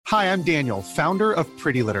Hi, I'm Daniel, founder of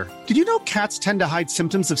Pretty Litter. Did you know cats tend to hide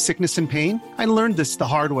symptoms of sickness and pain? I learned this the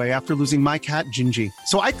hard way after losing my cat, Gingy.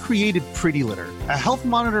 So I created Pretty Litter, a health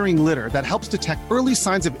monitoring litter that helps detect early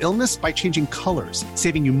signs of illness by changing colors,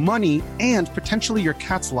 saving you money and potentially your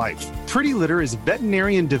cat's life. Pretty Litter is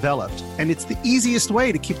veterinarian developed, and it's the easiest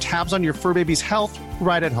way to keep tabs on your fur baby's health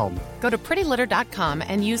right at home. Go to prettylitter.com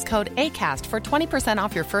and use code ACAST for 20%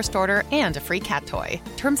 off your first order and a free cat toy.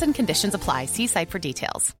 Terms and conditions apply. See site for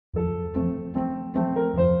details.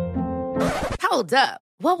 Hold up.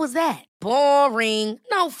 What was that? Boring.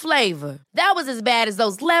 No flavor. That was as bad as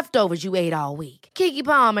those leftovers you ate all week. Keke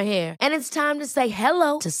Palmer here, and it's time to say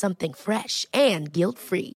hello to something fresh and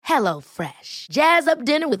guilt-free. Hello Fresh. Jazz up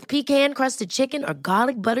dinner with pecan-crusted chicken or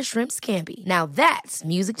garlic butter shrimp scampi. Now that's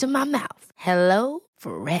music to my mouth. Hello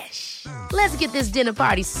Fresh. Let's get this dinner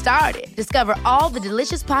party started. Discover all the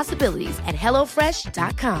delicious possibilities at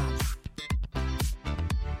hellofresh.com.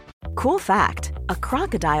 Cool fact, a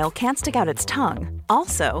crocodile can't stick out its tongue.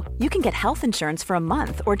 Also, you can get health insurance for a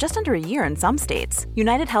month or just under a year in some states.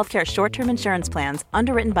 United Healthcare short-term insurance plans,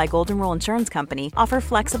 underwritten by Golden Rule Insurance Company, offer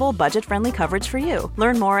flexible, budget-friendly coverage for you.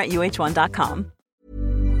 Learn more at uh1.com.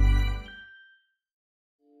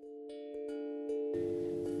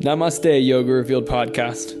 Namaste, Yoga Revealed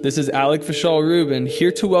podcast. This is Alec Vishal Rubin,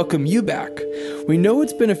 here to welcome you back. We know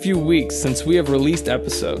it's been a few weeks since we have released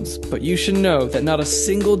episodes, but you should know that not a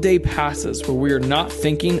single day passes where we are not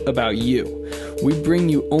thinking about you. We bring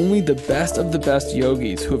you only the best of the best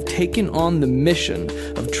yogis who have taken on the mission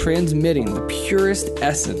of transmitting the purest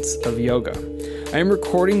essence of yoga. I am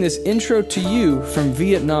recording this intro to you from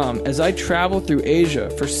Vietnam as I travel through Asia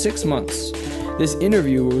for 6 months. This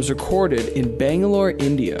interview was recorded in Bangalore,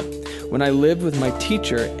 India, when I lived with my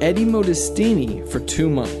teacher, Eddie Modestini, for 2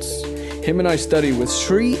 months. Him and I studied with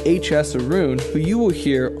Sri H.S. Arun, who you will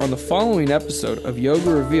hear on the following episode of Yoga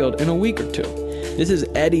Revealed in a week or two. This is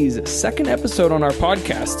Eddie's second episode on our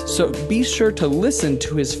podcast, so be sure to listen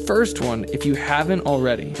to his first one if you haven't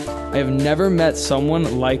already. I have never met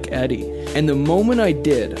someone like Eddie, and the moment I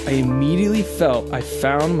did, I immediately felt I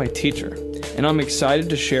found my teacher. And I'm excited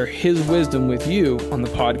to share his wisdom with you on the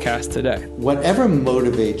podcast today. Whatever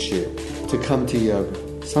motivates you to come to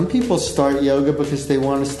yoga. Some people start yoga because they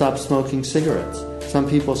want to stop smoking cigarettes. Some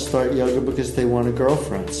people start yoga because they want a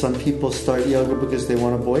girlfriend. Some people start yoga because they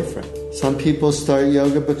want a boyfriend. Some people start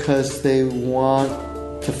yoga because they want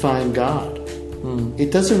to find God.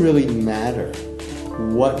 It doesn't really matter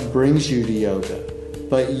what brings you to yoga,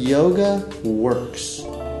 but yoga works.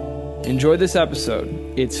 Enjoy this episode.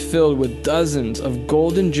 It's filled with dozens of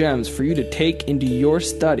golden gems for you to take into your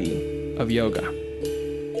study of yoga.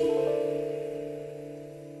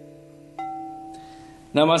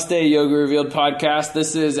 Namaste, Yoga Revealed podcast.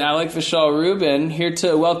 This is Alec Vishal Rubin, here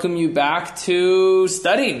to welcome you back to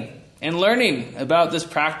studying and learning about this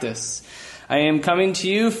practice. I am coming to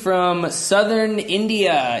you from southern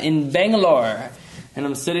India in Bangalore, and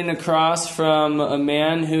I'm sitting across from a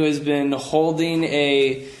man who has been holding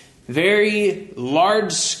a very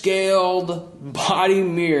large-scaled body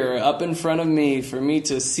mirror up in front of me for me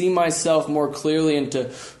to see myself more clearly into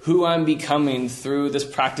who I'm becoming through this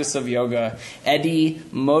practice of yoga. Eddie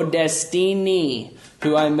Modestini,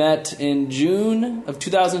 who I met in June of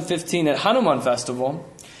 2015 at Hanuman Festival.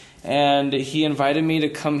 And he invited me to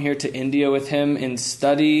come here to India with him and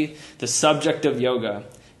study the subject of yoga.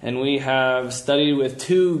 And we have studied with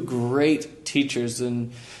two great teachers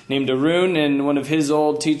named Arun and one of his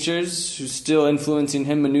old teachers who's still influencing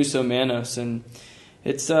him, Manuso Manos. And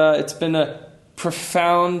it's been a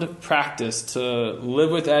profound practice to live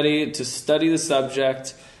with Eddie, to study the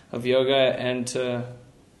subject of yoga, and to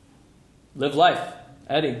live life.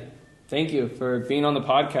 Eddie, thank you for being on the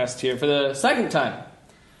podcast here for the second time.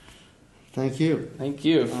 Thank you. Thank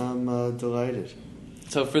you. I'm delighted.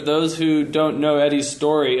 So for those who don't know Eddie's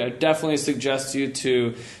story, I definitely suggest you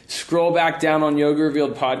to scroll back down on Yoga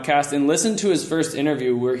Revealed podcast and listen to his first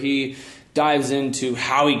interview where he dives into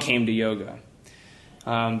how he came to yoga.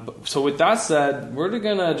 So with that said, we're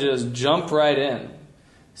going to just jump right in.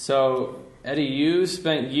 So Eddie, you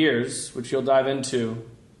spent years, which you'll dive into,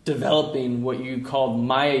 developing what you called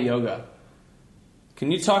Maya Yoga. Can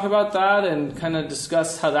you talk about that and kind of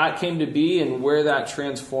discuss how that came to be and where that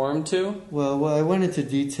transformed to? Well, I went into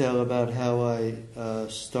detail about how I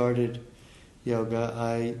started yoga.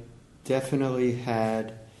 I definitely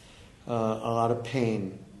had a lot of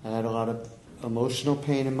pain. I had a lot of emotional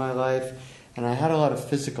pain in my life, and I had a lot of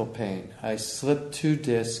physical pain. I slipped 2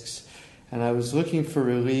 discs, and I was looking for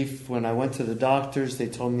relief. When I went to the doctors, they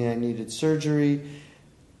told me I needed surgery,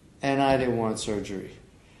 and I didn't want surgery.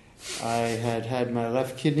 I had my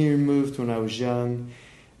left kidney removed when I was young,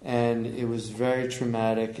 and it was very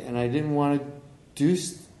traumatic, and I didn't want to do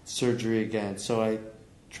surgery again, so I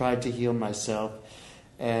tried to heal myself,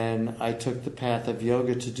 and I took the path of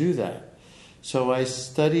yoga to do that. So I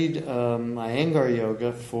studied Iyengar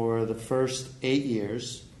yoga for the first 8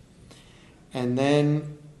 years, and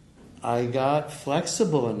then I got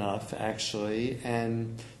flexible enough, actually,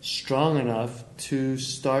 and strong enough to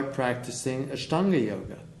start practicing Ashtanga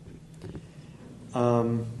yoga.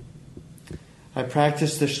 I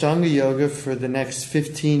practiced Ashtanga yoga for the next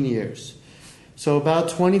 15 years. So about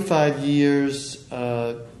 25 years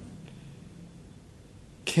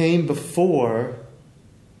came before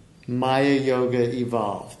Maya yoga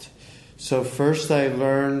evolved. So first I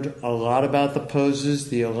learned a lot about the poses,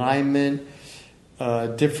 the alignment,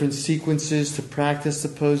 different sequences to practice the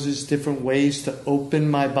poses, different ways to open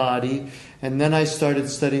my body. And then I started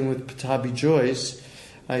studying with Pattabhi Jois.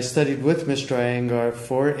 I studied with Mr. Iyengar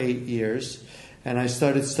for 8 years. And I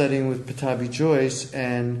started studying with Pattabhi Jois,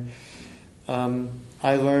 and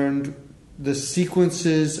I learned the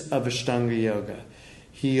sequences of Ashtanga yoga.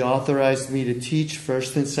 He authorized me to teach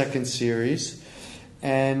first and second series.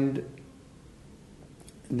 And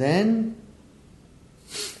then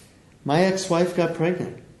my ex-wife got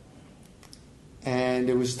pregnant. And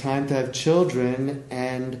it was time to have children.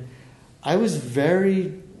 And I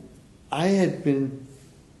had been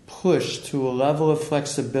pushed to a level of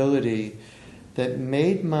flexibility that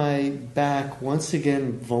made my back once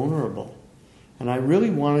again vulnerable. And I really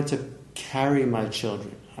wanted to carry my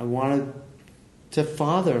children. I wanted to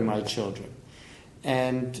father my children.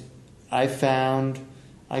 And I found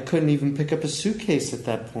I couldn't even pick up a suitcase at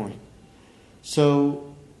that point.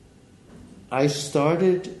 So I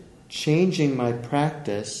started changing my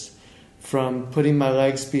practice from putting my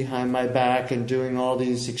legs behind my back and doing all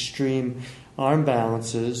these extreme arm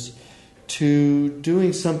balances to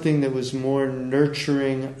doing something that was more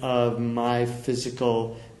nurturing of my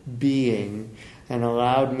physical being and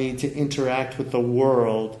allowed me to interact with the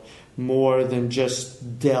world more than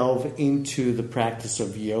just delve into the practice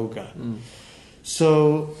of yoga.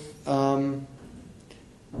 So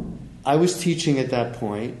I was teaching at that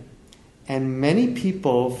point, and many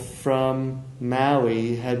people from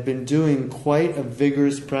Maui had been doing quite a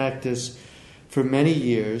vigorous practice for many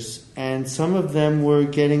years, and some of them were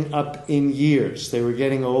getting up in years. They were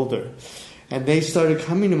getting older. And they started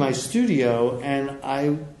coming to my studio, and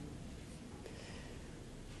I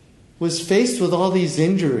was faced with all these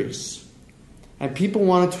injuries. And people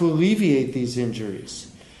wanted to alleviate these injuries.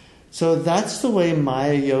 So that's the way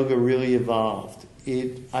Maya Yoga really evolved.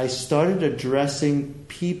 I started addressing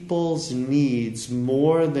people's needs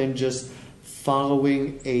more than just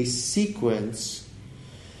following a sequence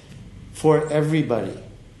for everybody.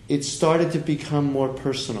 It started to become more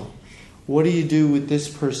personal. What do you do with this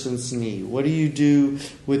person's knee? What do you do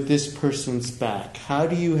with this person's back? How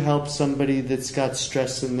do you help somebody that's got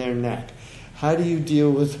stress in their neck? How do you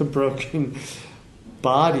deal with a broken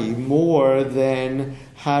body more than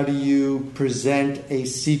how do you present a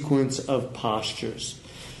sequence of postures?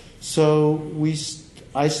 So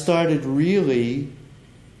I started really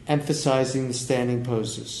emphasizing the standing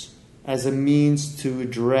poses as a means to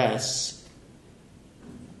address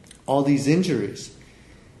all these injuries.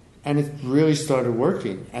 And it really started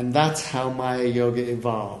working. And that's how Maya Yoga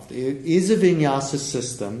evolved. It is a vinyasa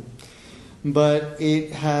system, but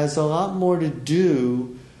it has a lot more to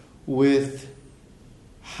do with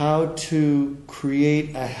how to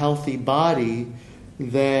create a healthy body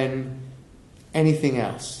than anything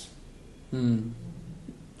else.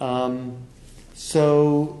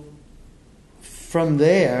 So from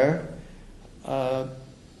there,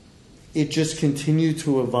 it just continued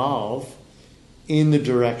to evolve in the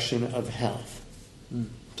direction of health.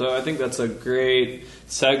 So I think that's a great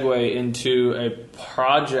segue into a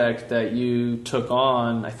project that you took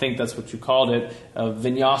on. I think that's what you called it,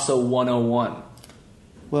 Vinyasa 101.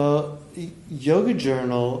 Well, Yoga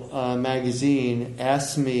Journal magazine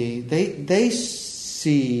asked me, they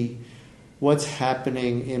see what's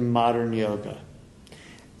happening in modern yoga.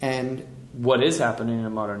 And what is happening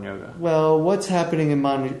in modern yoga? Well, what's happening in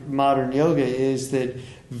modern yoga is that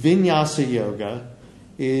Vinyasa yoga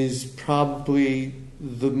is probably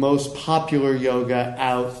the most popular yoga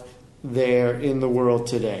out there in the world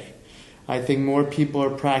today. I think more people are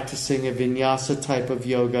practicing a Vinyasa type of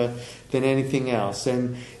yoga than anything else.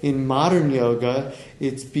 And in modern yoga,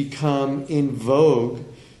 it's become in vogue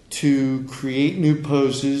to create new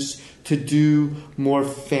poses, to to do more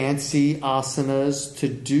fancy asanas,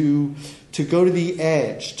 to go to the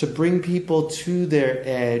edge, to bring people to their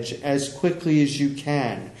edge as quickly as you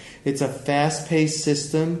can. It's a fast-paced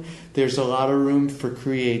system. There's a lot of room for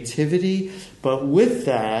creativity, but with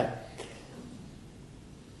that,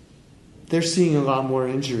 they're seeing a lot more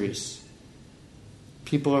injuries.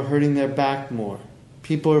 People are hurting their back more.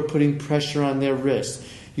 People are putting pressure on their wrists.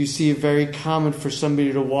 You see it very common for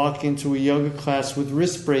somebody to walk into a yoga class with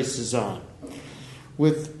wrist braces on,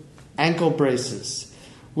 with ankle braces,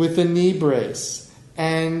 with a knee brace.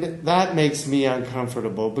 And that makes me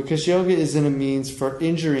uncomfortable because yoga isn't a means for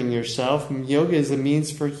injuring yourself. Yoga is a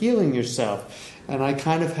means for healing yourself. And I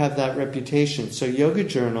kind of have that reputation. So Yoga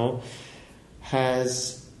Journal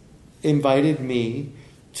has invited me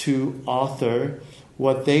to author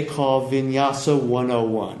what they call Vinyasa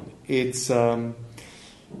 101. It's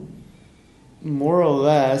more or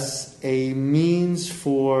less a means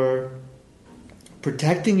for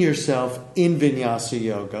protecting yourself in Vinyasa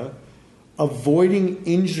Yoga, avoiding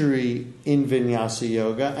injury in Vinyasa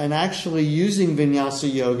Yoga, and actually using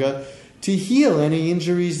Vinyasa Yoga to heal any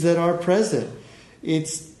injuries that are present.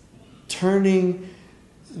 It's turning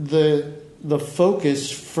the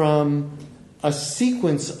focus from a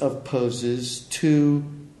sequence of poses to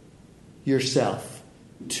yourself,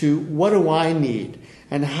 to what do I need,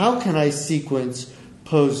 and how can I sequence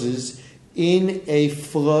poses in a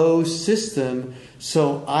flow system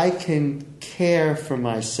so I can care for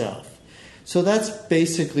myself. So that's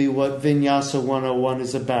basically what Vinyasa 101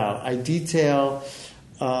 is about. I detail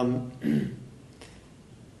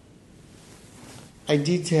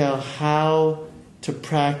how to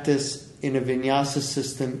practice in a vinyasa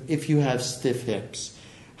system if you have stiff hips.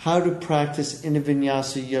 How to practice in a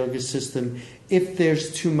vinyasa yoga system if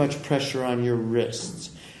there's too much pressure on your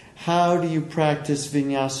wrists. How do you practice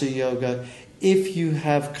vinyasa yoga if you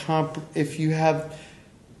have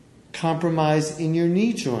compromise in your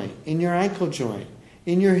knee joint, in your ankle joint,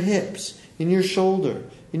 in your hips, in your shoulder,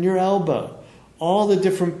 in your elbow? All the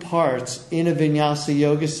different parts in a vinyasa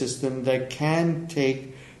yoga system that can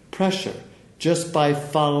take pressure just by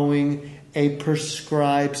following a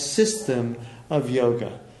prescribed system of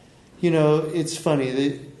yoga. You know, it's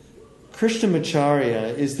funny.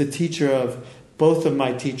 Krishnamacharya is the teacher of both of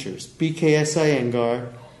my teachers, BKS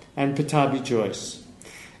Iyengar and Pattabhi Jois.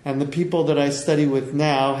 And the people that I study with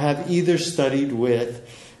now have either studied with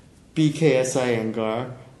BKS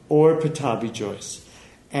Iyengar or Pattabhi Jois.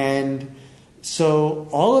 And so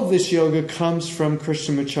all of this yoga comes from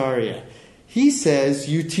Krishnamacharya. He says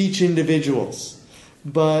you teach individuals,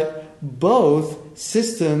 but both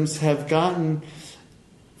systems have gotten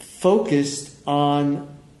focused on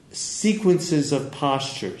sequences of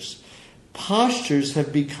postures. Postures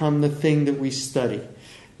have become the thing that we study,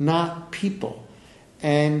 not people.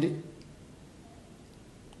 And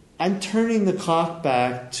I'm turning the clock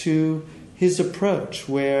back to his approach,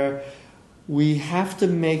 where we have to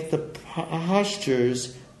make the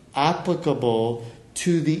postures applicable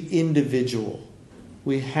to the individual.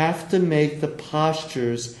 We have to make the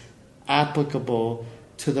postures applicable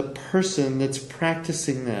to the person that's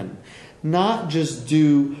practicing them. Not just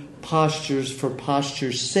do postures for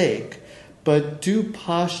posture's sake, but do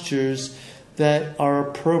postures that are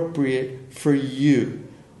appropriate for you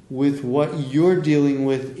with what you're dealing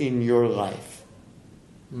with in your life.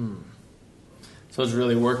 So it's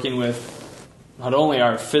really working with not only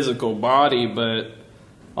our physical body, but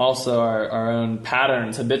also our own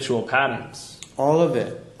patterns, habitual patterns. All of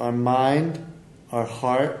it. Our mind, our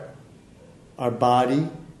heart, our body,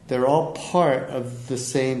 they're all part of the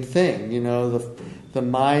same thing. You know, the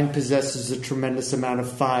mind possesses a tremendous amount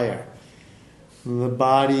of fire. The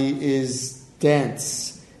body is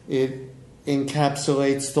dense. It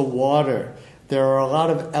encapsulates the water. There are a lot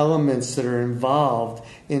of elements that are involved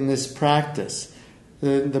in this practice.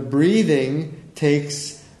 The breathing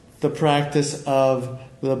takes the practice of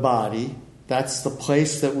the body. That's the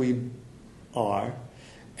place that we are.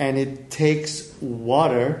 And it takes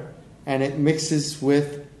water and it mixes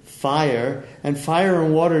with fire. And fire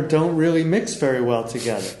and water don't really mix very well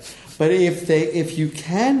together. But if you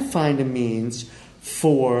can find a means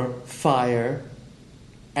for fire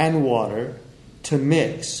and water to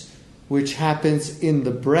mix, which happens in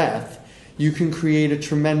the breath, you can create a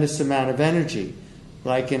tremendous amount of energy,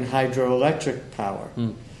 like in hydroelectric power.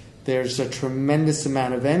 There's a tremendous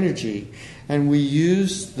amount of energy, and we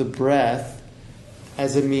use the breath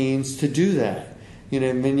as a means to do that. You know,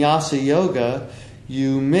 in Vinyasa Yoga,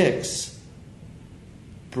 you mix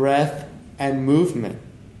breath and movement.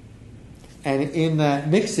 And in that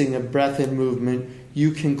mixing of breath and movement,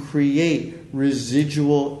 you can create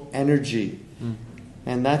residual energy.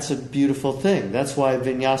 And that's a beautiful thing. That's why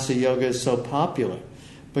Vinyasa Yoga is so popular.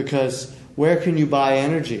 Because where can you buy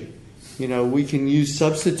energy? You know, we can use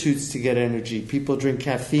substitutes to get energy. People drink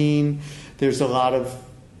caffeine. There's a lot of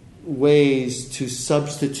ways to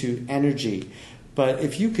substitute energy. But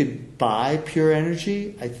if you could buy pure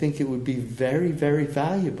energy, I think it would be very, very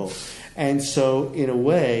valuable. And so, in a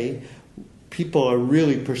way, people are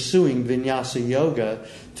really pursuing Vinyasa Yoga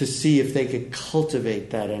to see if they could cultivate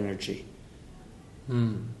that energy.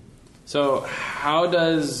 So how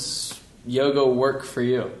does yoga work for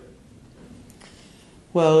you?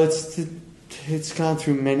 Well, it's gone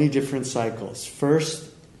through many different cycles. First,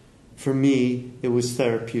 for me, it was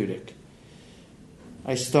therapeutic.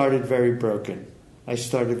 I started very broken. I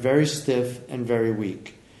started very stiff and very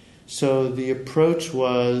weak. So the approach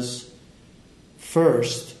was,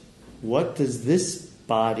 first, what does this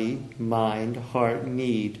body, mind, heart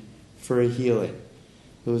need for a healing?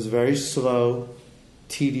 It was very slow,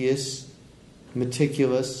 tedious,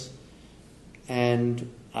 meticulous,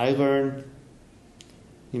 and I learned,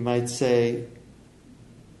 you might say,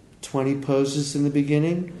 20 poses in the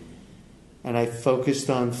beginning, and I focused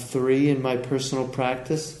on 3 in my personal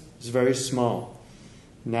practice. It was very small.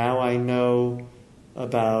 Now I know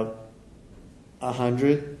about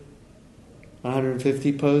 100,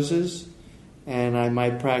 150 poses, and I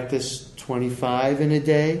might practice 25 in a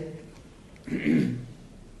day.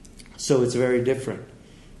 So it's very different.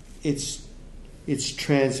 It's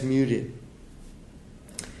transmuted.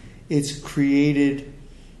 It's created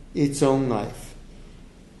its own life.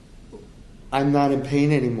 I'm not in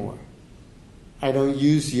pain anymore. I don't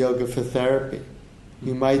use yoga for therapy.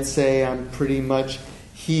 You might say I'm pretty much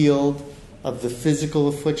healed of the physical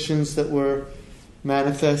afflictions that were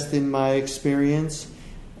manifest in my experience,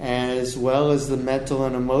 as well as the mental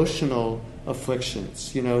and emotional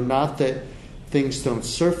afflictions. You know, not that things don't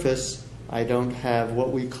surface. I don't have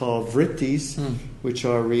what we call vrittis, which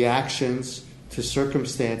are reactions to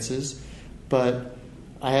circumstances, but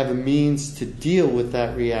I have a means to deal with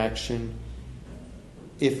that reaction,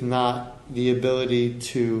 if not the ability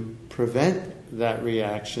to prevent that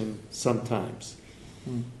reaction sometimes.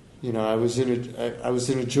 You know, I was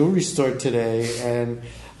in a jewelry store today, and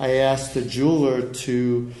I asked the jeweler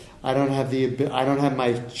to. I don't have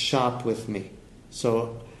my shop with me,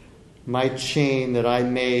 so my chain that I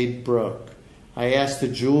made broke. I asked the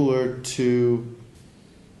jeweler to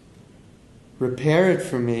repair it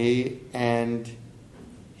for me, and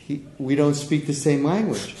we don't speak the same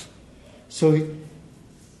language. So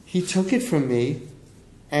he took it from me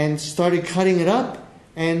and started cutting it up.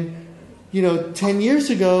 And, 10 years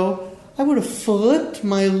ago, I would have flipped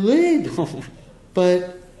my lid.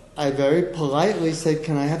 But I very politely said,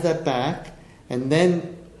 "Can I have that back?" And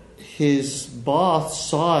then his boss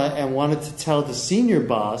saw it and wanted to tell the senior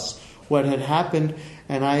boss what had happened.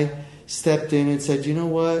 And I stepped in and said, "You know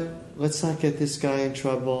what? Let's not get this guy in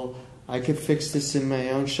trouble. I could fix this in my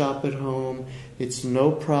own shop at home. It's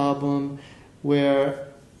no problem." Where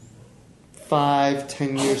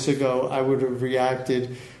 5-10 years ago, I would have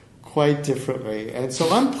reacted quite differently. And so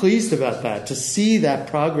I'm pleased about that, to see that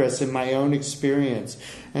progress in my own experience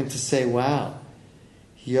and to say, wow,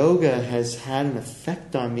 yoga has had an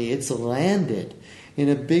effect on me. It's landed in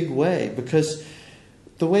a big way, because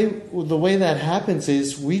the way that happens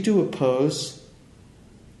is we do a pose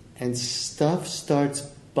and stuff starts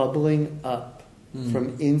bubbling up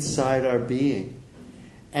from inside our being.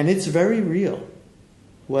 And it's very real.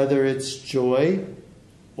 Whether it's joy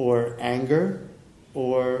or anger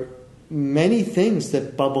or many things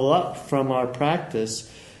that bubble up from our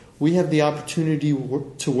practice, we have the opportunity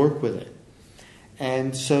to work with it.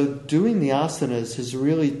 And so doing the asanas has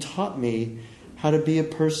really taught me how to be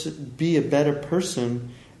a better person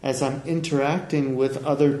as I'm interacting with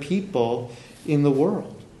other people in the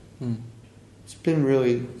world. It's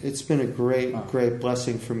been a great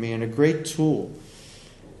blessing for me and a great tool.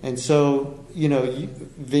 And so,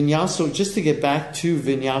 Vinyasa, just to get back to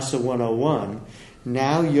Vinyasa 101,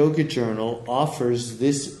 now Yoga Journal offers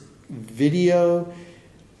this video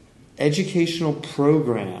educational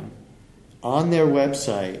program on their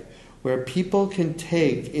website where people can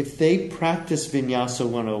take, if they practice Vinyasa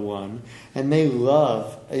 101 and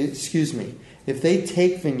if they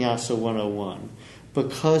take Vinyasa 101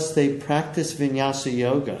 because they practice Vinyasa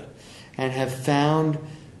Yoga and have found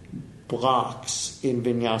blocks in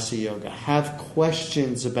Vinyasa Yoga, have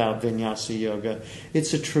questions about Vinyasa Yoga,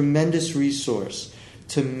 it's a tremendous resource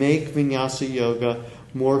to make Vinyasa Yoga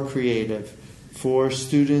more creative for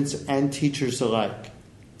students and teachers alike.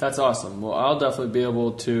 That's awesome. Well, I'll definitely be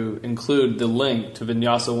able to include the link to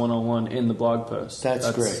Vinyasa 101 in the blog post.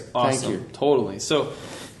 That's great. Awesome. Thank you. Totally. So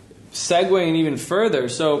segueing even further,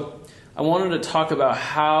 so I wanted to talk about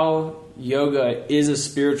how yoga is a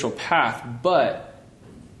spiritual path, but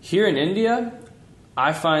here in India,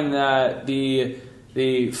 I find that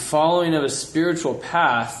the following of a spiritual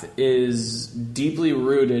path is deeply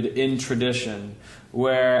rooted in tradition,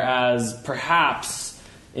 whereas perhaps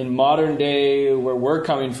in modern day, where we're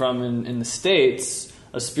coming from in the States,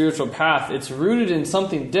 a spiritual path, it's rooted in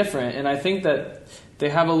something different, and I think that they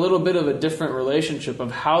have a little bit of a different relationship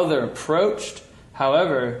of how they're approached.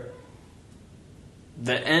 However,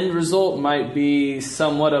 the end result might be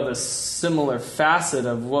somewhat of a similar facet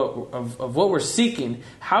of what we're seeking.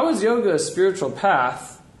 How is yoga a spiritual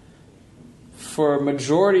path for a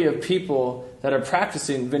majority of people that are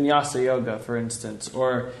practicing vinyasa yoga, for instance?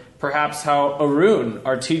 Or perhaps how Arun,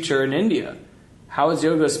 our teacher in India, how is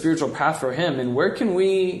yoga a spiritual path for him? And where can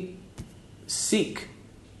we seek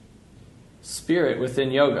spirit within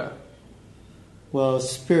yoga? Well,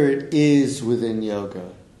 spirit is within yoga.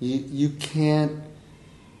 You can't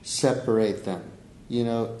separate them.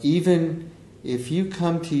 Even if you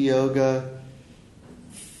come to yoga,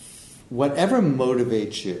 whatever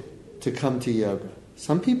motivates you to come to yoga.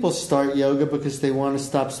 Some people start yoga because they want to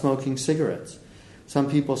stop smoking cigarettes. Some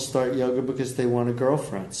people start yoga because they want a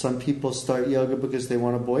girlfriend. Some people start yoga because they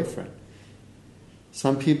want a boyfriend.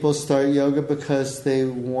 Some people start yoga because they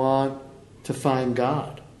want to find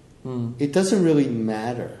God. It doesn't really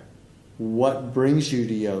matter what brings you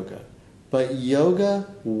to yoga. But yoga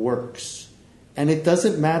works. And it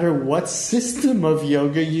doesn't matter what system of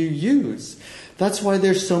yoga you use. That's why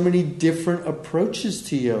there's so many different approaches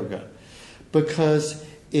to yoga. Because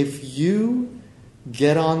if you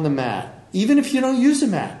get on the mat, even if you don't use a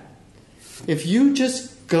mat, if you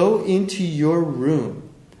just go into your room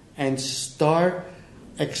and start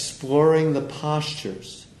exploring the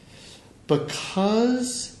postures,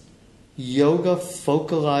 because yoga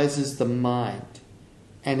focalizes the mind,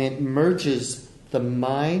 and it merges the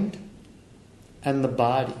mind and the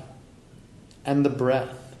body and the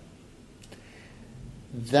breath.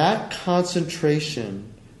 That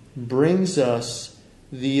concentration brings us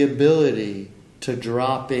the ability to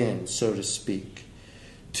drop in, so to speak,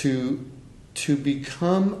 to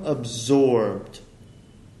become absorbed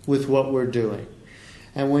with what we're doing.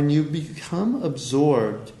 And when you become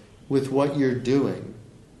absorbed with what you're doing,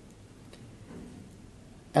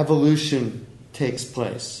 evolution takes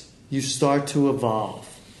place. You start to evolve.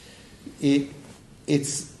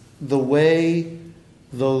 It's the way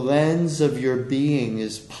the lens of your being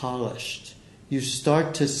is polished. You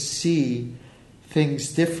start to see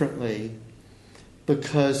things differently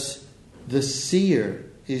because the seer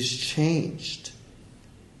is changed.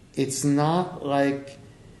 It's not like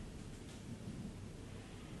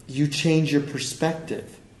you change your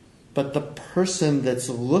perspective, but the person that's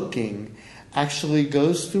looking actually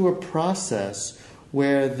goes through a process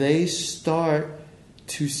where they start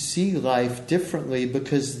to see life differently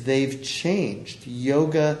because they've changed.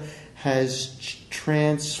 Yoga has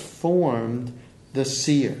transformed the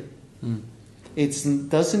seer. It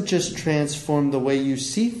doesn't just transform the way you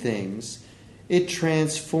see things, it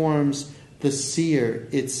transforms the seer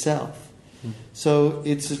itself. So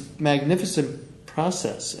it's a magnificent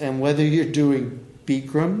process. And whether you're doing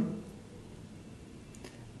Bikram,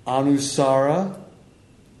 Anusara,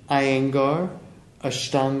 Iyengar,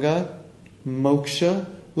 Ashtanga, Moksha,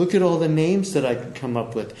 look at all the names that I can come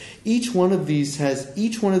up with. Each one of these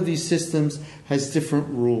systems has different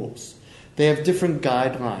rules. They have different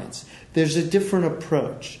guidelines. There's a different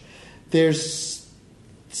approach. There's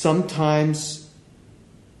sometimes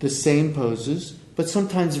the same poses, but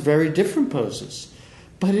sometimes very different poses.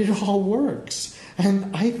 But it all works.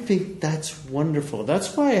 And I think that's wonderful.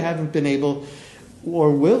 That's why I haven't been able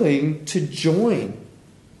or willing to join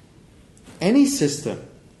any system.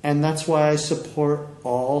 And that's why I support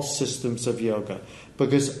all systems of yoga,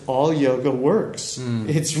 because all yoga works.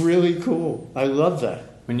 It's really cool. I love that.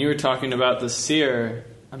 When you were talking about the seer,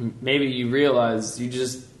 maybe you realized you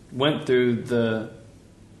just went through the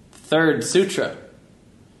third sutra.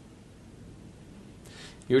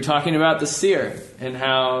 You were talking about the seer and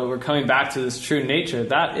how we're coming back to this true nature.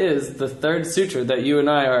 That is the third sutra that you and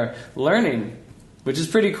I are learning, which is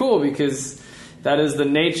pretty cool because that is the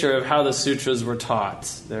nature of how the sutras were taught.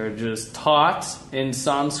 They're just taught in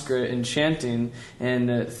Sanskrit and chanting,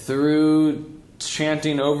 and through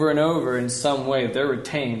chanting over and over in some way, they're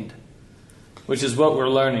retained, which is what we're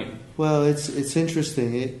learning. Well, it's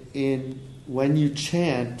interesting. When you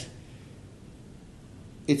chant,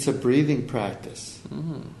 it's a breathing practice.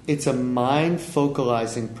 It's a mind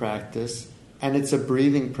focalizing practice, and it's a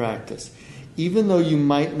breathing practice. Even though you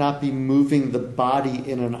might not be moving the body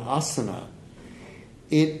in an asana,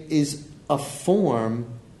 it is a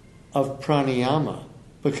form of pranayama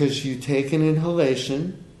because you take an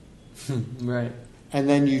inhalation right, and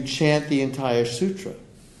then you chant the entire sutra.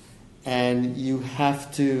 And you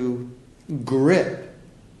have to grip,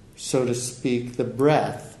 so to speak, the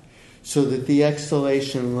breath so that the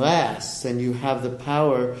exhalation lasts and you have the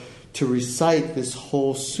power to recite this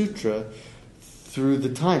whole sutra through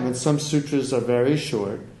the time. And some sutras are very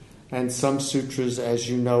short, and some sutras, as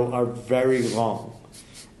you know, are very long.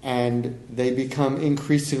 And they become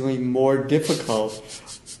increasingly more difficult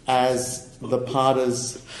as the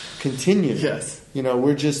padas continue. Yes. You know,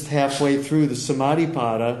 we're just halfway through the Samadhi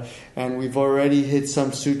Pada, and we've already hit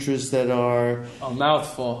some sutras that are a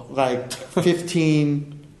mouthful, like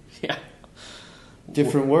 15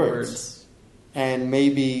 different words, and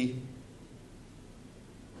maybe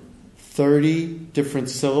 30 different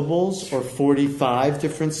syllables or 45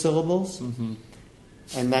 different syllables,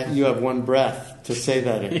 and that you have one breath to say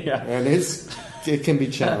that in, and it can be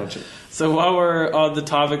challenging. So while we're on the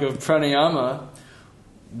topic of pranayama,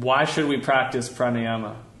 why should we practice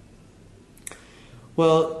pranayama?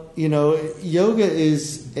 Well, you know, yoga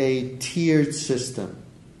is a tiered system.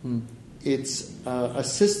 It's a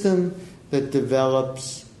system that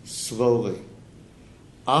develops slowly.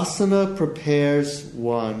 Asana prepares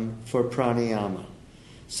one for pranayama.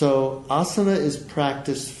 So asana is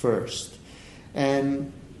practiced first.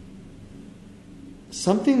 And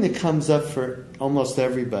something that comes up for almost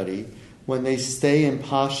everybody when they stay in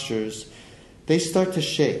postures, they start to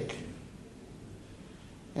shake.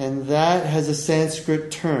 And that has a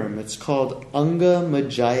Sanskrit term. It's called Anga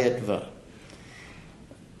Majayatva.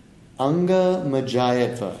 Anga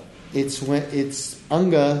Majayatva. It's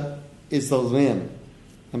Anga is the limb,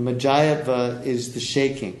 and Majayatva is the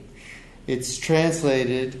shaking. It's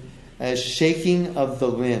translated as shaking of the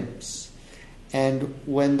limbs. And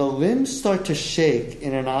when the limbs start to shake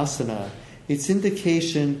in an asana, it's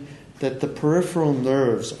indication that the peripheral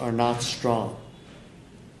nerves are not strong.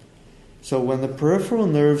 So when the peripheral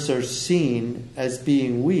nerves are seen as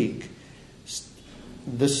being weak,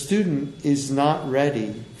 the student is not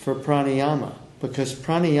ready for pranayama, because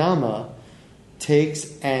pranayama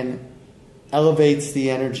takes and elevates the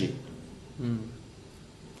energy.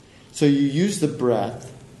 So you use the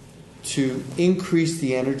breath to increase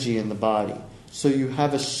the energy in the body. So you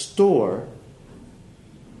have a store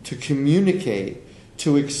to communicate,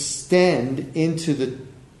 to extend into the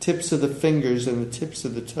tips of the fingers and the tips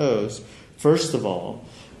of the toes, first of all,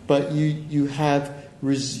 but you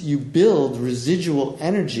build residual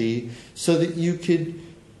energy so that you could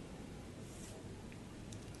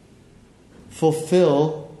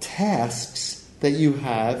fulfill tasks that you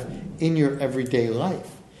have in your everyday life.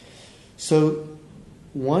 So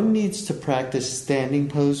one needs to practice standing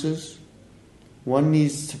poses, one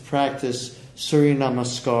needs to practice Surya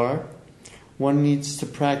Namaskar, one needs to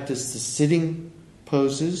practice the sitting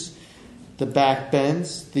poses, the back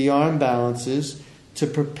bends, the arm balances, to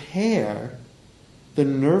prepare the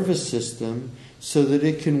nervous system so that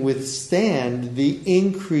it can withstand the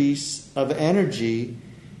increase of energy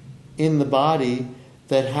in the body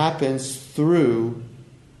that happens through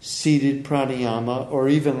seated pranayama or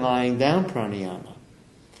even lying down pranayama.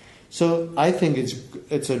 So I think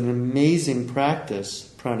it's an amazing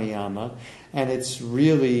practice, pranayama, and it's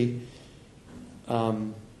really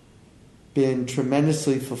been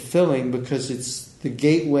tremendously fulfilling because it's the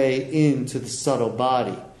gateway into the subtle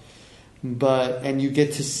body. And you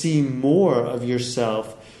get to see more of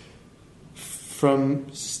yourself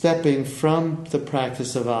from stepping from the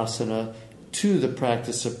practice of asana to the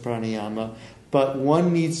practice of pranayama. But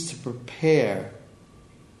one needs to prepare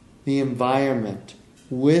the environment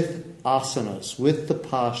with asanas, with the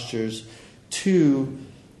postures, to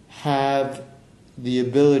have the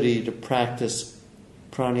ability to practice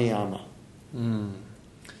pranayama.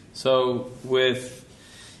 So with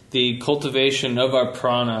the cultivation of our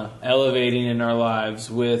prana elevating in our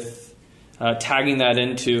lives, with tagging that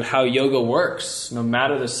into how yoga works, no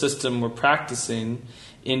matter the system we're practicing,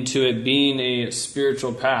 into it being a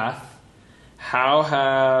spiritual path, how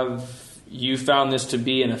have you found this to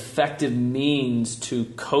be an effective means to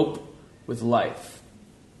cope with life?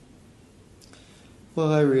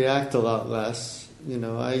 Well, I react a lot less. You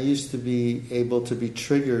know, I used to be able to be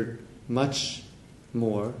triggered much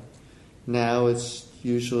more. Now it's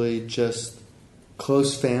usually just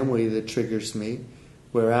close family that triggers me.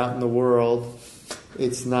 Where out in the world,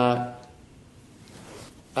 I'm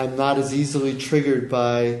not as easily triggered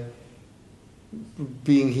by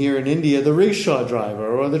being here in India, the rickshaw driver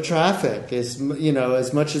or the traffic is,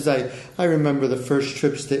 as much as I remember the first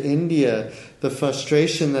trips to India, the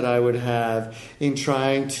frustration that I would have in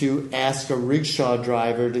trying to ask a rickshaw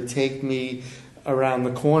driver to take me around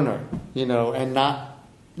the corner, and not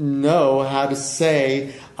know how to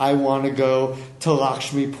say, I want to go to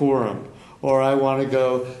Lakshmipuram or I want to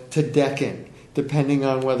go to Deccan, depending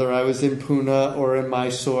on whether I was in Pune or in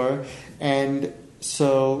Mysore. And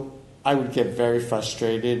so I would get very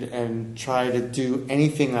frustrated and try to do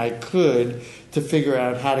anything I could to figure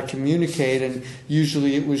out how to communicate. And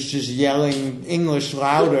usually it was just yelling English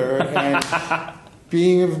louder and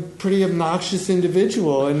being a pretty obnoxious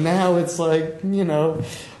individual. And now it's like,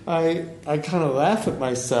 I kind of laugh at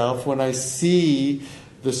myself when I see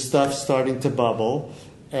the stuff starting to bubble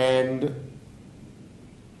and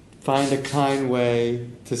find a kind way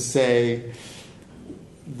to say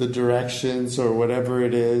the directions or whatever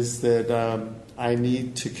it is that I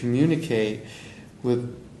need to communicate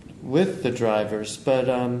with the drivers. But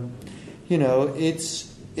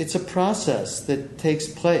it's a process that takes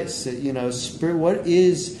place. What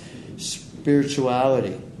is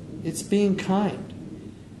spirituality? It's being kind.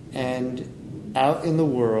 And out in the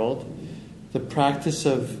world, the practice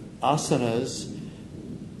of asanas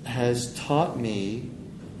has taught me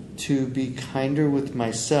to be kinder with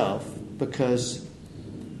myself, because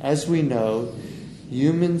as we know,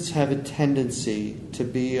 humans have a tendency to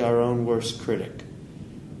be our own worst critic.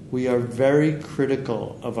 We are very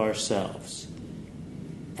critical of ourselves.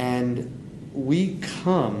 And we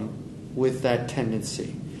come with that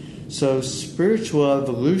tendency. So spiritual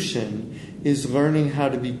evolution is learning how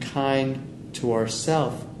to be kind to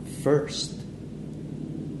ourselves first.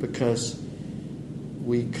 Because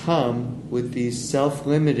we come with these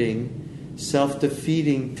self-limiting,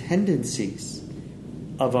 self-defeating tendencies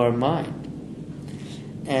of our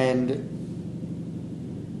mind. And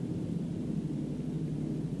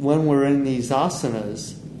when we're in these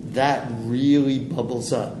asanas, that really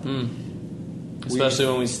bubbles up. Especially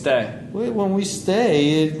when we stay. When we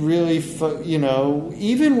stay, it really,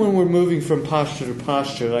 even when we're moving from posture to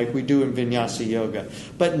posture, like we do in Vinyasa Yoga.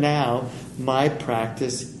 But now, my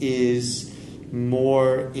practice is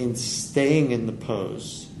more in staying in the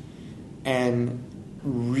pose and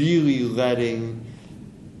really letting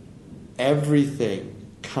everything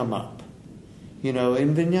come up. In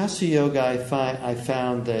Vinyasa Yoga, I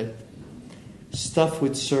found that stuff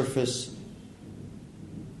would surface.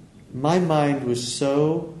 My mind was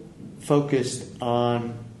so focused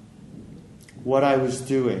on what I was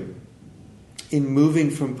doing in moving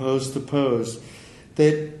from pose to pose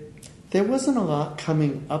that there wasn't a lot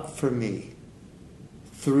coming up for me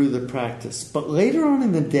through the practice. But later on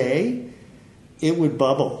in the day, it would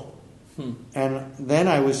bubble. And then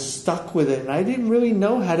I was stuck with it, and I didn't really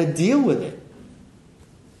know how to deal with it.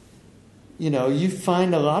 You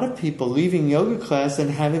find a lot of people leaving yoga class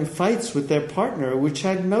and having fights with their partner, which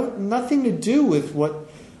had nothing to do with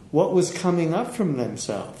what was coming up from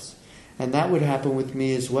themselves. And that would happen with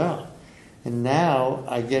me as well. And now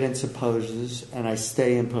I get into poses and I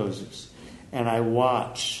stay in poses. And I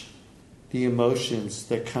watch the emotions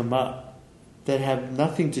that come up that have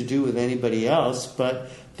nothing to do with anybody else, but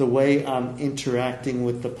the way I'm interacting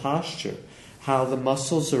with the posture, how the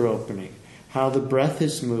muscles are opening, how the breath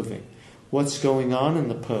is moving, what's going on in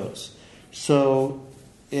the pose. So,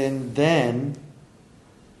 and then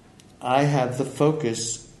I have the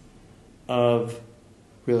focus of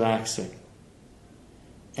relaxing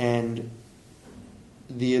and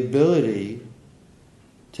the ability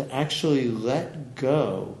to actually let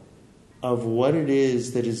go of what it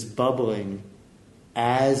is that is bubbling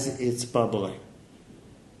as it's bubbling,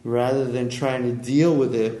 rather than trying to deal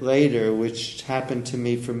with it later, which happened to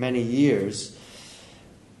me for many years.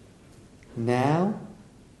 Now,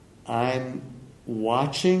 I'm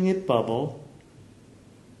watching it bubble,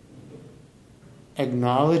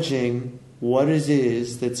 acknowledging what it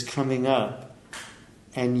is that's coming up,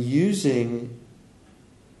 and using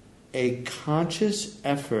a conscious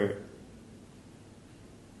effort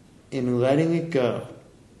in letting it go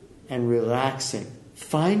and relaxing.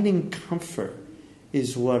 Finding comfort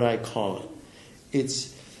is what I call it.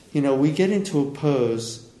 It's, we get into a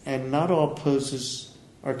pose, and not all poses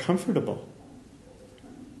are comfortable,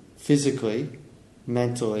 physically,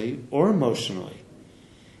 mentally, or emotionally.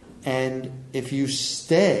 And if you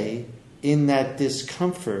stay in that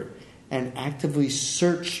discomfort and actively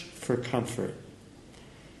search for comfort,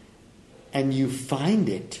 and you find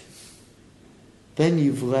it, then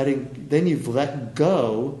you've let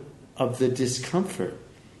go of the discomfort.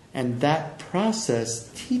 And that process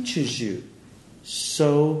teaches you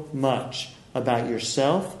so much about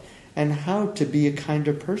yourself and how to be a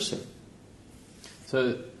kinder person.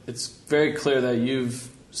 So it's very clear that you've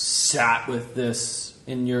sat with this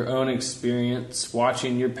in your own experience,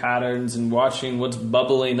 watching your patterns and watching what's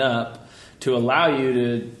bubbling up to allow you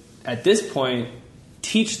to, at this point,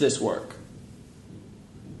 teach this work.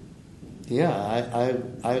 Yeah,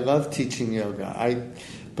 I love teaching yoga.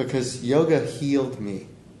 Because yoga healed me.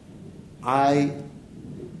 I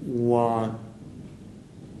want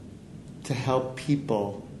to help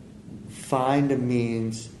people find a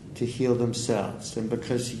means to heal themselves. And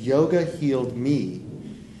because yoga healed me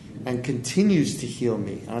and continues to heal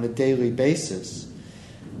me on a daily basis,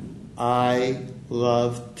 I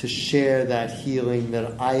love to share that healing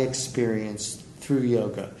that I experienced through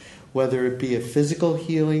yoga, whether it be a physical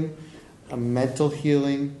healing, a mental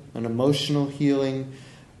healing, an emotional healing.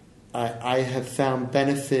 I have found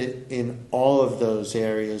benefit in all of those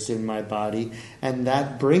areas in my body, and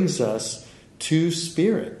that brings us to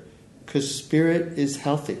spirit, because spirit is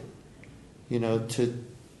healthy.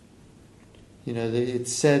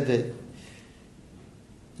 It's said that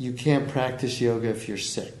you can't practice yoga if you're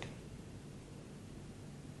sick.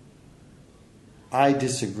 I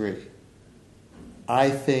disagree. I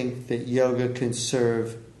think that yoga can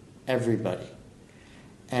serve everybody.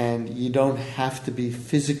 And you don't have to be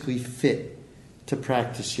physically fit to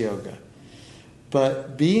practice yoga.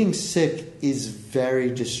 But being sick is very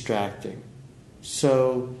distracting.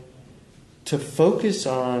 So to focus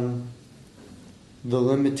on the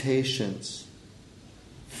limitations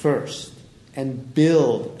first and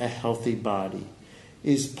build a healthy body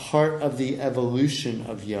is part of the evolution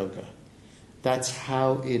of yoga. That's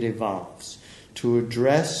how it evolves. To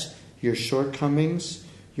address your shortcomings,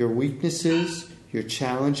 your weaknesses, your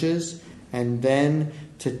challenges, and then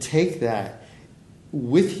to take that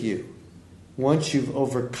with you, once you've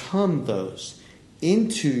overcome those,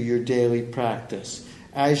 into your daily practice,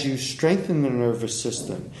 as you strengthen the nervous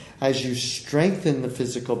system, as you strengthen the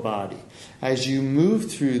physical body, as you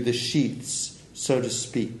move through the sheaths, so to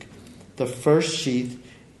speak. The first sheath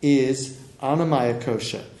is Annamaya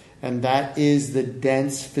Kosha, and that is the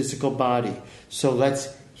dense physical body. So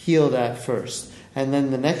let's heal that first. And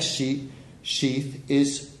then the next sheath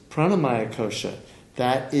is Pranamaya Kosha.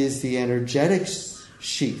 That is the energetic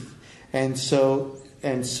sheath. And so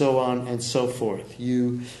on and so forth.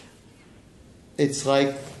 It's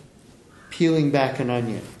like peeling back an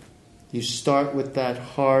onion. You start with that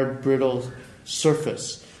hard, brittle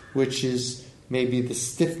surface, which is maybe the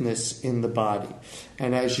stiffness in the body.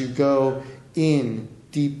 And as you go in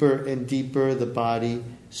deeper and deeper, the body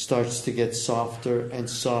starts to get softer and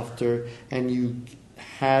softer, and you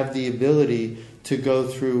have the ability to go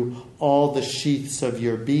through all the sheaths of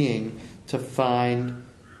your being to find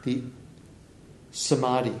the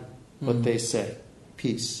samadhi, what they say,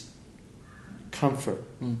 peace, comfort,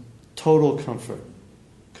 total comfort,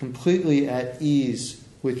 completely at ease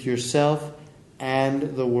with yourself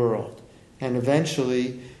and the world. And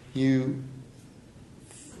eventually you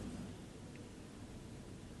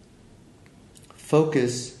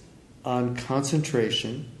focus on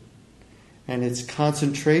concentration, and it's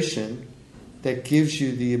concentration that gives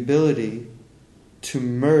you the ability to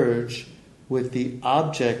merge with the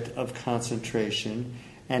object of concentration,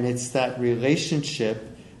 and it's that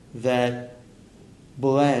relationship that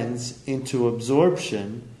blends into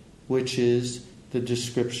absorption, which is the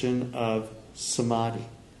description of samadhi,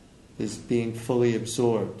 is being fully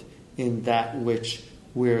absorbed in that which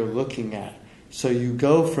we're looking at. So you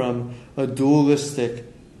go from a dualistic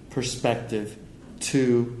perspective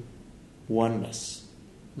to oneness,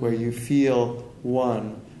 where you feel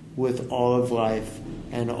one with all of life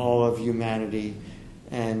and all of humanity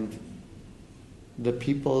and the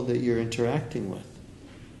people that you're interacting with.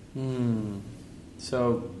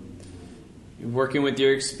 So you're working with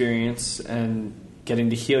your experience and getting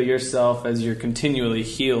to heal yourself as you're continually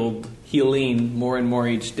healing more and more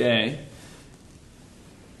each day.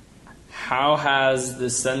 How has the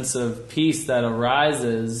sense of peace that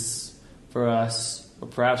arises for us, or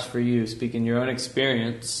perhaps for you, speaking your own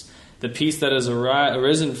experience, the peace that has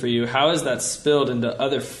arisen for you, how has that spilled into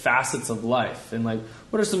other facets of life? And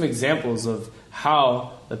what are some examples of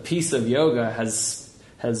how the peace of yoga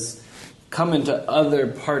has come into other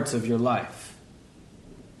parts of your life?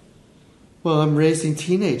 Well, I'm raising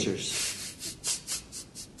teenagers.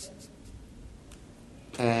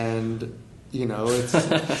 And,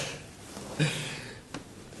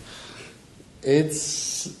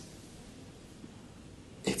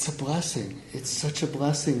 it's a blessing. It's such a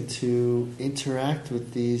blessing to interact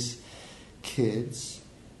with these kids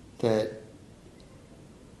that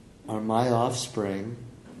are my offspring,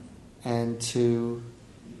 and to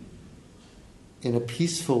in a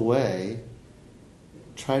peaceful way,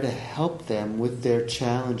 try to help them with their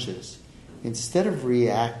challenges instead of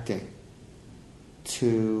reacting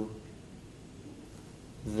to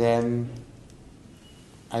them.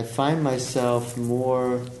 I find myself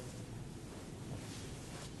more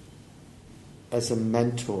as a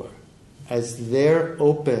mentor, as they're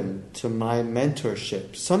open to my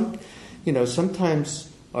mentorship. Sometimes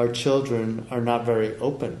our children are not very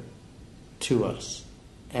open to us,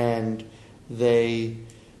 and they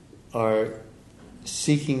are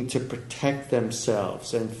seeking to protect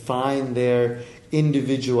themselves and find their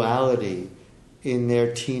individuality in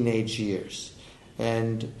their teenage years.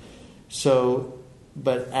 And so,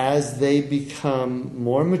 but as they become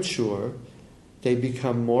more mature, they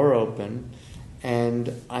become more open,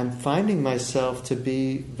 and I'm finding myself to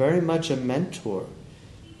be very much a mentor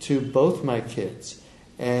to both my kids.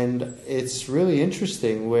 And it's really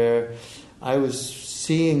interesting where I was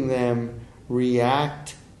seeing them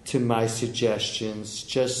react to my suggestions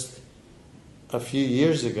just a few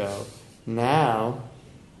years ago. Now,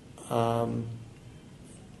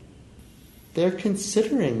 they're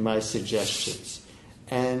considering my suggestions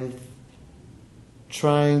and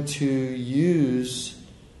trying to use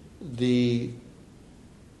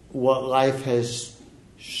what life has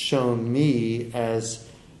shown me as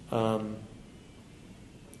a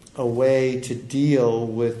way to deal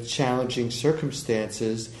with challenging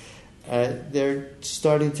circumstances. They're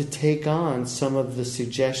starting to take on some of the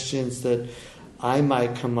suggestions that I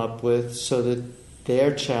might come up with so that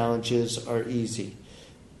their challenges are easier.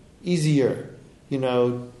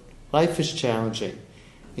 Life is challenging.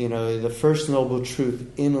 The first noble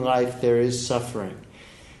truth, in life there is suffering.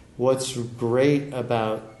 What's great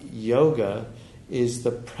about yoga is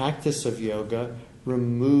the practice of yoga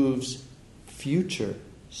removes future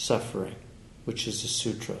suffering, which is a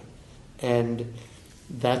sutra. And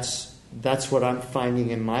that's what I'm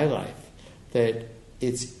finding in my life, that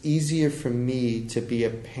it's easier for me to be a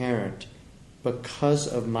parent because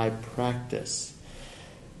of my practice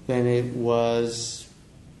than it was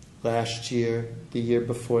last year, the year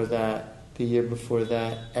before that, the year before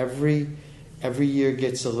that. Every year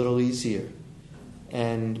gets a little easier.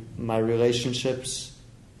 And my relationships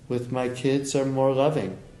with my kids are more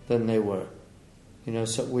loving than they were.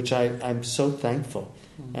 Which I'm so thankful.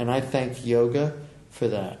 Mm-hmm. And I thank yoga for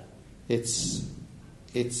that. It's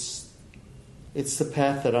the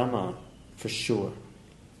path that I'm on, for sure.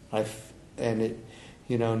 Not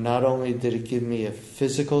only did it give me a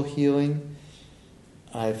physical healing,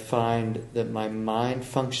 I find that my mind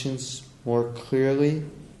functions more clearly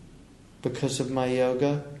because of my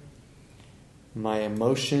yoga. My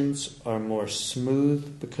emotions are more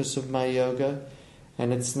smooth because of my yoga.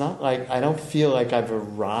 And it's not like, I don't feel like I've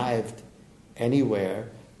arrived anywhere,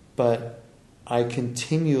 but I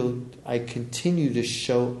continue to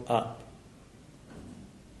show up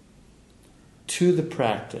to the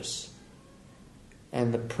practice.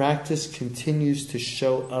 And the practice continues to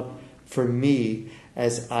show up for me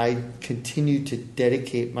as I continue to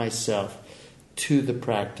dedicate myself to the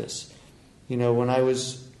practice. When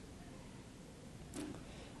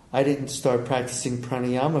I didn't start practicing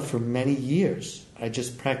pranayama for many years. I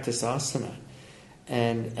just practiced asana.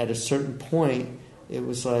 And at a certain point, it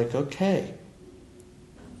was like, okay,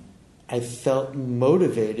 I felt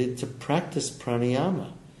motivated to practice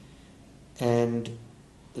pranayama. And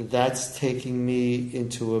that's taking me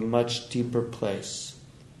into a much deeper place.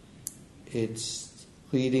 It's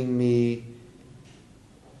leading me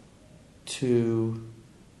to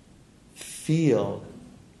feel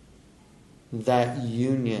that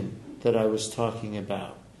union that I was talking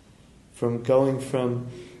about. From going from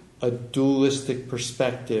a dualistic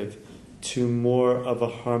perspective to more of a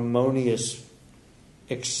harmonious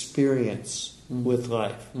experience with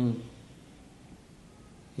life.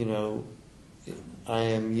 I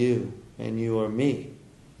am you and you are me.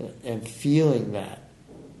 And feeling that,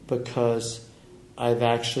 because I've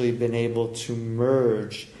actually been able to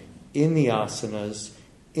merge in the asanas,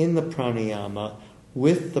 in the pranayama,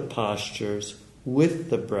 with the postures, with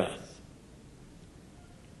the breath.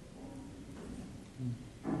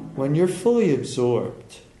 When you're fully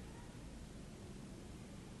absorbed,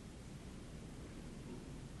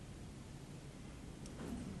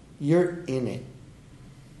 you're in it.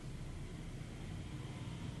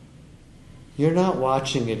 You're not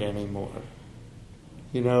watching it anymore.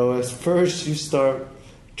 At first you start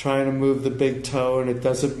trying to move the big toe and it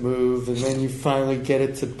doesn't move, and then you finally get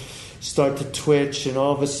it to start to twitch, and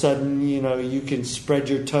all of a sudden, you can spread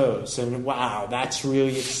your toes, and wow, that's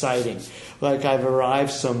really exciting. Like I've arrived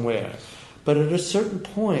somewhere. But at a certain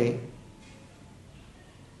point,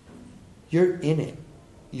 you're in it.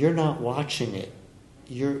 you're not watching it.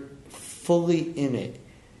 You're fully in it.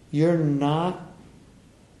 You're not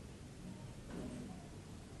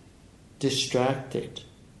distracted.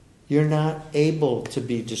 You're not able to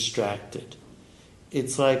be distracted.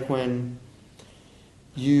 It's like when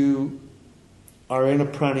you are in a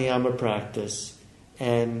pranayama practice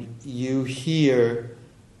and you hear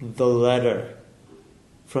the letter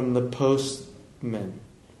from the postman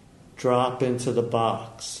drop into the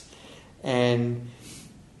box. And,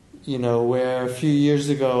 where a few years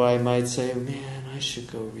ago I might say, man, I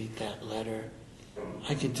should go read that letter.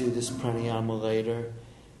 I could do this pranayama later.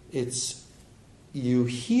 It's, you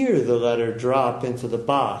hear the letter drop into the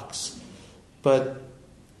box, but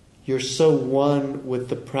you're so one with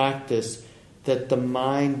the practice that the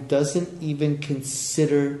mind doesn't even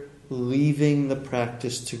consider leaving the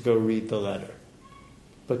practice to go read the letter,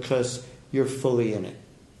 because you're fully in it.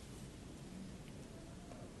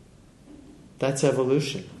 That's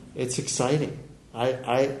evolution. It's exciting.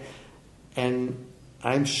 And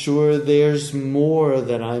I'm sure there's more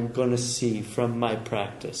that I'm going to see from my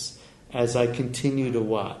practice as I continue to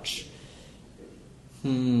watch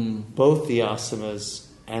both the asanas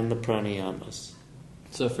and the pranayamas.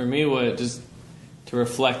 So for me, just to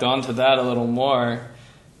reflect onto that a little more,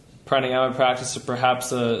 pranayama practice is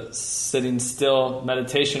perhaps a sitting still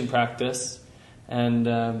meditation practice,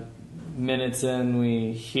 and minutes in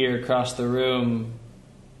we hear across the room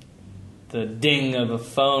the ding of a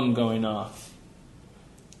phone going off.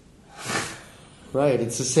 Right,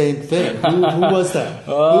 it's the same thing. Who was that?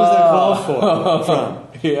 Who was that call from?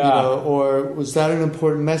 Yeah. Or was that an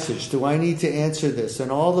important message? Do I need to answer this? And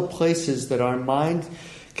all the places that our mind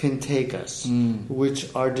can take us,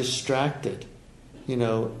 which are distracted.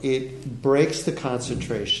 It breaks the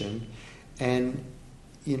concentration, and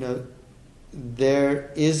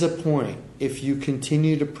there is a point, if you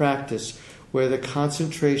continue to practice, where the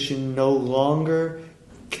concentration no longer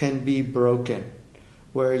can be broken,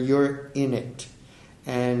 where you're in it.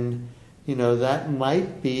 And, that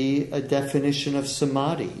might be a definition of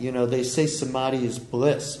samadhi. They say samadhi is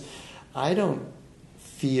bliss. I don't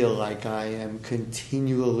feel like I am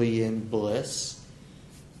continually in bliss.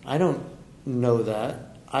 I don't know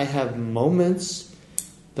that. I have moments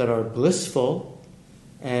that are blissful,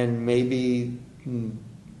 and maybe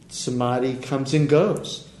samadhi comes and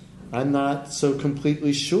goes. I'm not so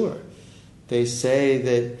completely sure. They say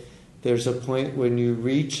that there's a point when you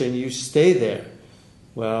reach and you stay there.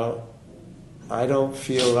 Well, I don't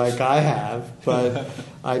feel like I have, but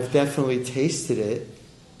I've definitely tasted it,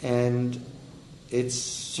 and it's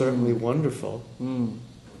certainly wonderful. Wow.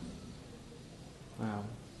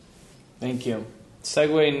 Thank you.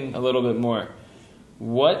 Segueing a little bit more,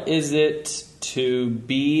 what is it to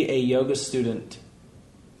be a yoga student?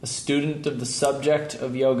 A student of the subject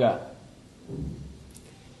of yoga?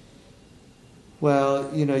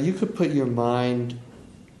 Well, you could put your mind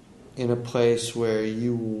in a place where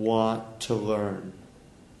you want to learn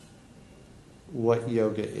what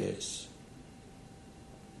yoga is.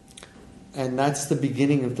 And that's the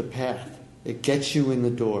beginning of the path. It gets you in the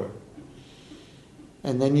door.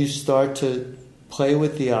 And then you start to play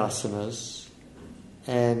with the asanas,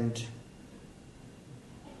 and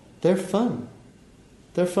they're fun.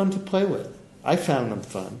 They're fun to play with. I found them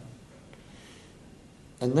fun.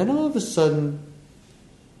 And then all of a sudden,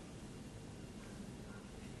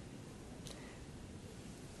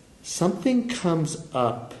 something comes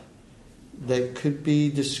up that could be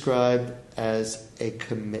described as a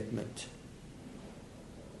commitment,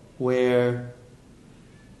 where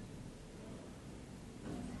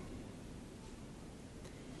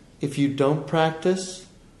if you don't practice,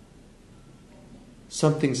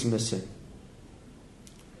 something's missing.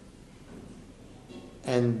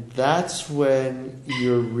 And that's when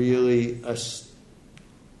you're really,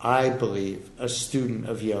 I believe, a student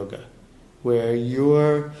of yoga,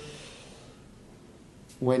 where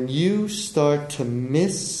when you start to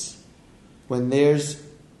miss, when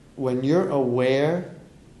you're aware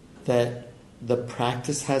that the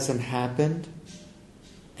practice hasn't happened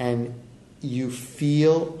and you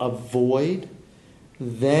feel a void,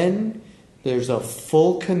 then there's a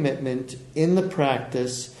full commitment in the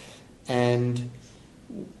practice, and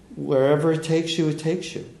wherever it takes you, it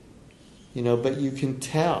takes you. But you can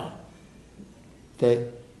tell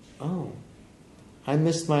that, I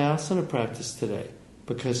missed my asana practice today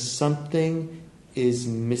because something is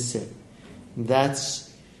missing.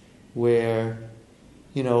 That's where,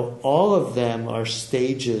 all of them are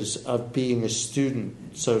stages of being a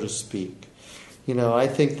student, so to speak. I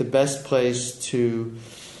think the best place to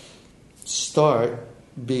start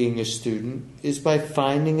being a student is by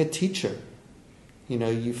finding a teacher.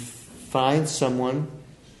 You find someone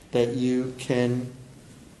that you can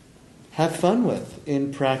have fun with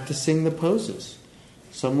in practicing the poses.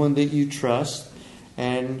 Someone that you trust,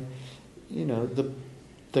 and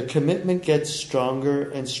the commitment gets stronger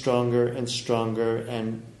and stronger and stronger,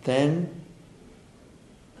 and then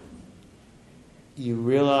you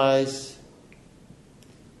realize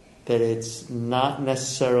that it's not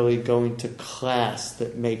necessarily going to class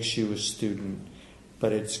that makes you a student,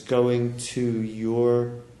 but it's going to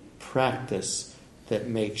your practice that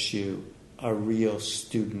makes you a real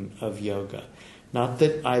student of yoga. Not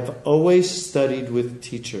that I've always studied with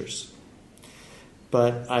teachers,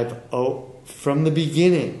 but from the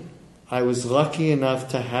beginning, I was lucky enough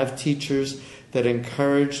to have teachers that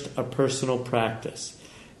encouraged a personal practice.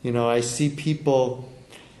 I see people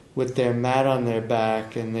with their mat on their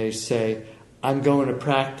back and they say, I'm going to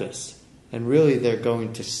practice. And really they're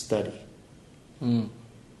going to study.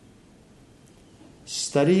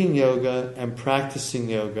 Studying yoga and practicing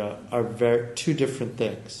yoga are two different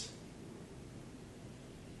things.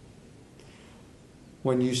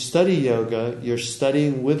 When you study yoga, you're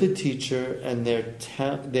studying with a teacher, and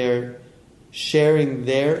they're sharing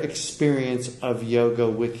their experience of yoga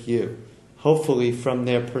with you, hopefully from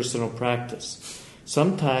their personal practice.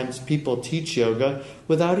 Sometimes people teach yoga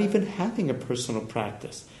without even having a personal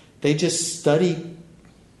practice. They just study,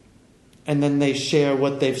 and then they share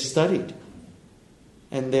what they've studied.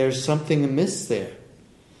 And there's something amiss there,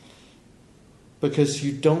 because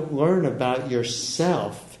you don't learn about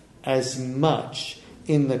yourself as much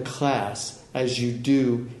in the class as you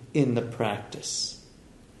do in the practice.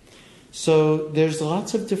 So there's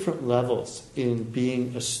lots of different levels in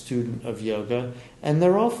being a student of yoga, and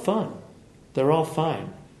they're all fun. They're all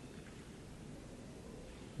fine.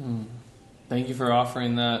 Thank you for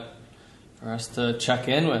offering that for us to check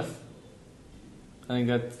in with. I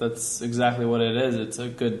think that's exactly what it is. It's a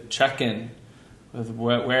good check-in with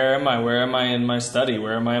where am I? Where am I in my study?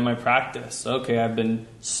 Where am I in my practice? Okay, I've been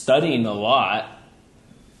studying a lot,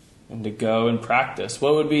 and to go and practice.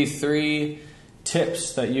 What would be 3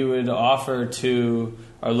 tips that you would offer to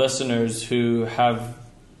our listeners who have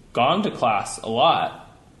gone to class a lot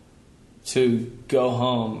to go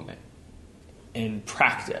home and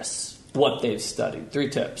practice what they've studied? 3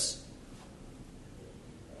 tips.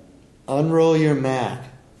 Unroll your mat.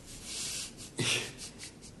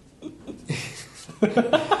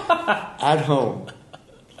 At home.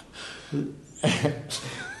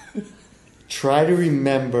 Try to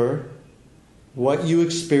remember what you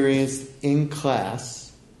experienced in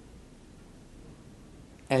class,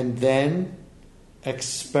 and then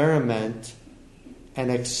experiment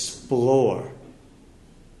and explore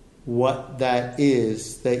what that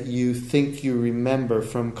is that you think you remember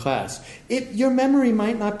from class. Your memory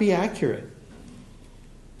might not be accurate.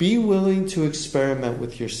 Be willing to experiment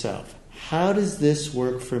with yourself. How does this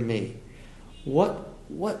work for me? What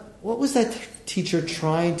was that teacher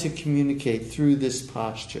trying to communicate through this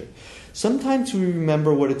posture? Sometimes we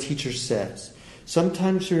remember what a teacher says.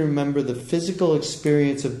 Sometimes we remember the physical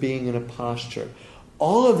experience of being in a posture.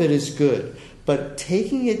 All of it is good, but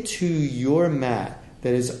taking it to your mat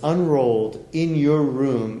that is unrolled in your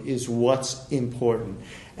room is what's important.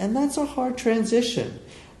 And that's a hard transition.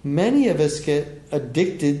 Many of us get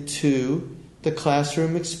addicted to the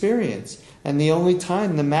classroom experience. And the only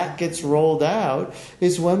time the mat gets rolled out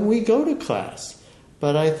is when we go to class.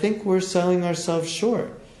 But I think we're selling ourselves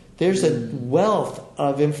short. There's a wealth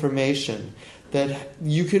of information that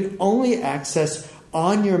you can only access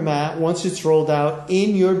on your mat once it's rolled out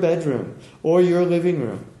in your bedroom or your living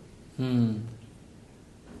room.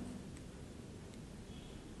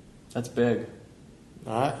 That's big.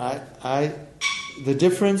 The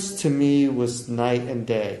difference to me was night and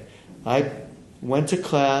day. I went to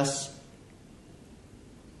class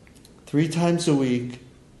 3 times a week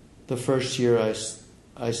the first year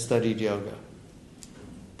I studied yoga.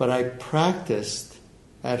 But I practiced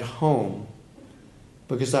at home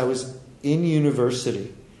because I was in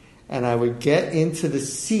university, and I would get into the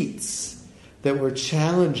seats that were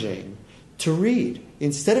challenging to read.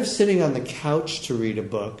 Instead of sitting on the couch to read a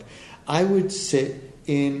book, I would sit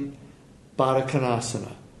in Baddha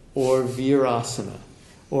Konasana or Virasana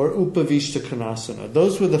or Upavishta Konasana.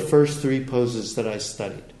 Those were the first 3 poses that I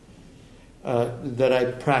studied, that I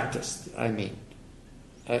practiced,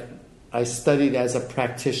 I studied as a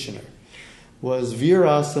practitioner, was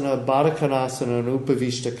Virasana, Baddha Konasana, and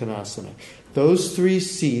Upavishta Konasana. Those 3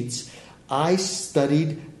 seats I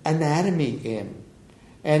studied anatomy in.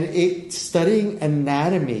 And studying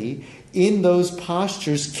anatomy in those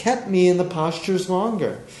postures kept me in the postures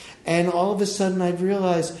longer. And all of a sudden I'd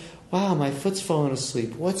realize, wow, my foot's falling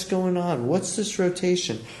asleep. What's going on? What's this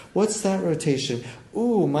rotation? What's that rotation?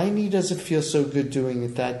 ooh, my knee doesn't feel so good doing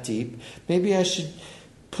it that deep. Maybe I should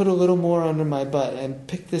put a little more under my butt and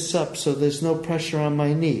pick this up so there's no pressure on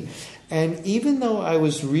my knee. And even though I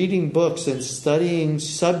was reading books and studying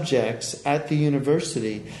subjects at the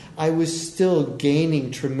university, I was still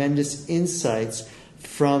gaining tremendous insights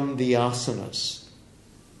from the asanas.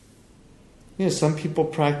 Some people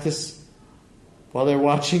practice while they're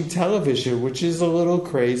watching television, which is a little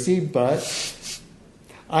crazy, but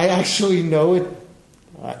I actually know it.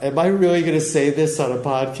 Am I really going to say this on a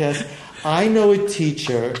podcast? I know a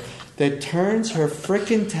teacher that turns her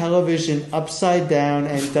frickin' television upside down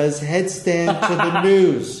and does headstand to the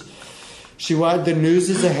news. The news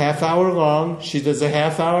is a half hour long. She does a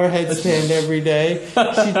half hour headstand every day.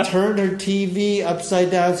 She turned her TV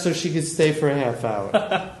upside down so she could stay for a half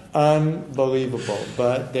hour. Unbelievable.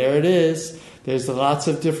 But there it is. There's lots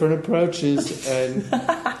of different approaches, and,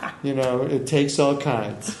 it takes all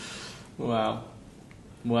kinds. Wow.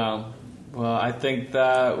 Well, I think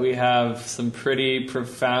that we have some pretty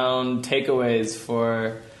profound takeaways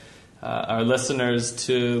for our listeners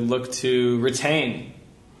to look to retain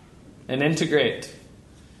and integrate.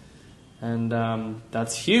 And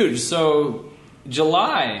that's huge. So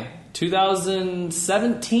July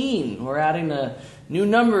 2017, we're adding a new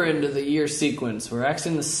number into the year sequence. We're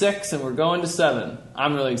exiting the 6 and we're going to 7.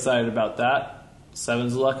 I'm really excited about that.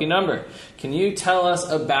 7's a lucky number. Can you tell us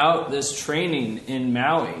about this training in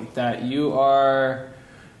Maui that you are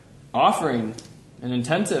offering, an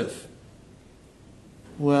intensive?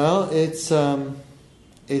 Well, it's a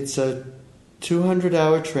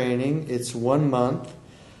 200-hour training. It's 1 month.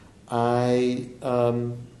 I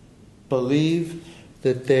believe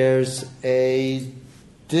that there's a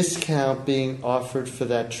discount being offered for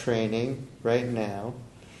that training right now.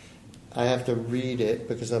 I have to read it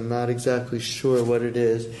because I'm not exactly sure what it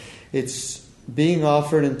is. It's being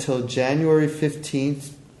offered until January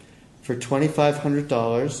 15th for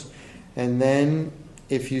 $2,500. And then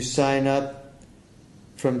if you sign up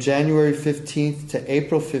from January 15th to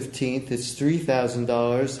April 15th, it's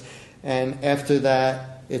 $3,000. And after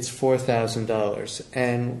that, it's $4,000.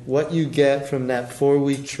 And what you get from that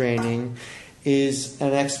 4-week training is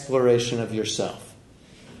an exploration of yourself.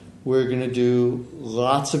 We're going to do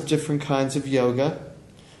lots of different kinds of yoga.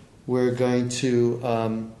 We're going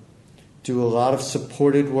to do a lot of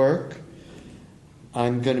supported work.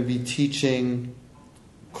 I'm going to be teaching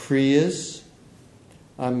kriyas.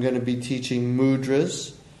 I'm going to be teaching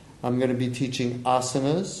mudras. I'm going to be teaching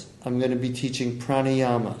asanas. I'm going to be teaching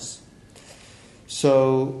pranayamas.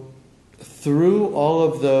 So through all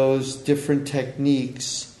of those different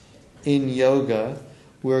techniques in yoga,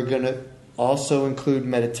 we're going to also include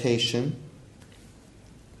meditation.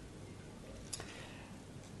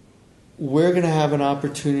 We're going to have an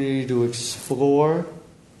opportunity to explore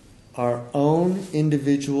our own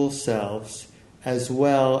individual selves as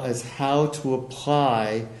well as how to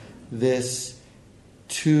apply this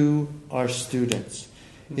to our students.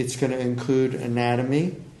 It's going to include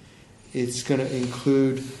anatomy. It's going to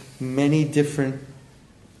include many different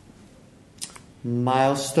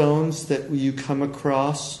milestones that you come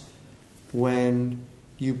across when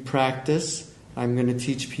you practice. I'm going to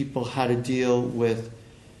teach people how to deal with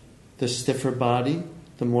the stiffer body,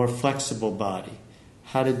 the more flexible body,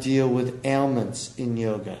 how to deal with ailments in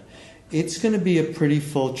yoga. It's going to be a pretty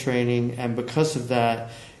full training, and because of that,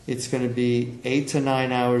 it's going to be 8 to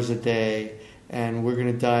 9 hours a day, and we're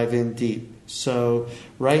going to dive in deep. So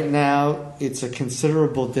right now, it's a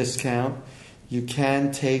considerable discount. You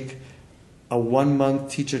can take a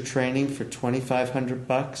 1-month teacher training for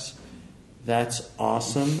 $2,500. That's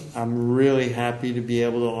awesome. I'm really happy to be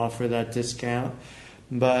able to offer that discount.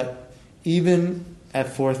 But even at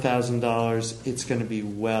 $4,000, it's going to be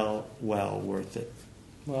well worth it.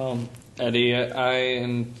 Well, Eddie, I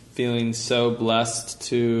am feeling so blessed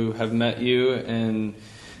to have met you and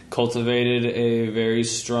cultivated a very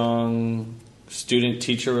strong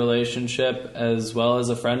student-teacher relationship as well as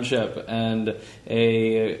a friendship and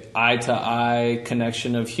a eye-to-eye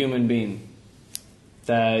connection of human being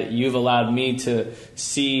that you've allowed me to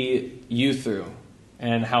see you through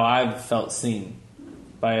and how I've felt seen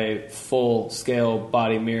by a full-scale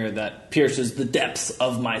body mirror that pierces the depths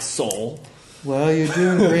of my soul. Well, you're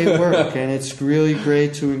doing great work, and it's really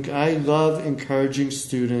great I love encouraging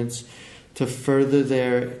students to further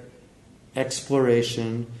their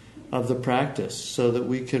exploration of the practice so that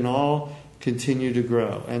we can all continue to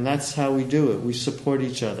grow. And that's how we do it. We support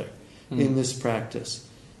each other in this practice.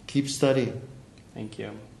 Keep studying. Thank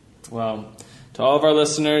you. Well, to all of our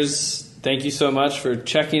listeners, thank you so much for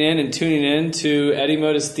checking in and tuning in to Eddie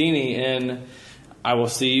Modestini, and I will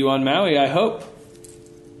see you on Maui, I hope.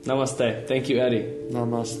 Namaste. Thank you, Eddie.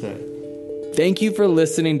 Namaste. Thank you for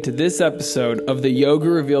listening to this episode of the Yoga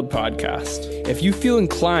Revealed podcast. If you feel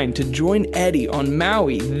inclined to join Eddie on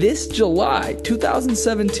Maui this July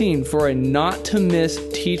 2017 for a not-to-miss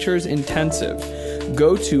Teachers Intensive,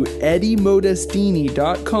 go to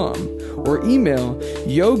eddiemodestini.com or email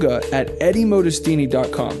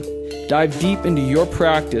yoga@eddiemodestini.com. Dive deep into your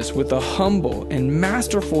practice with a humble and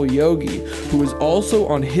masterful yogi who is also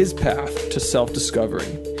on his path to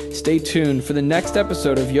self-discovery. Stay tuned for the next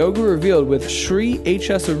episode of Yoga Revealed with Sri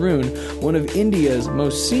H.S. Arun, one of India's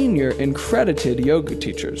most senior and credited yoga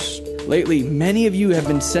teachers. Lately, many of you have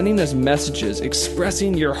been sending us messages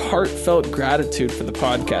expressing your heartfelt gratitude for the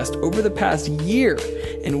podcast over the past year,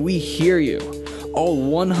 and we hear you. All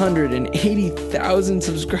 180,000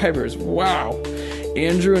 subscribers. Wow!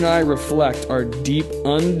 Andrew and I reflect our deep,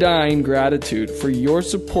 undying gratitude for your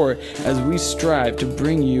support as we strive to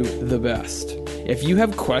bring you the best. If you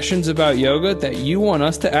have questions about yoga that you want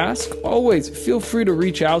us to ask, always feel free to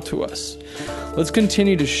reach out to us. Let's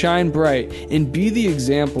continue to shine bright and be the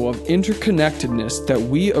example of interconnectedness that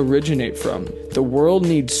we originate from. The world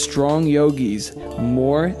needs strong yogis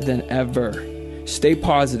more than ever. Stay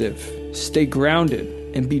positive, stay grounded,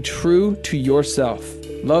 and be true to yourself.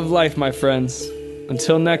 Love life, my friends.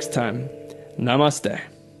 Until next time, namaste.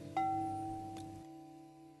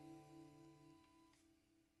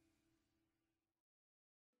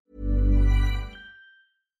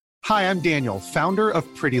 Hi, I'm Daniel, founder of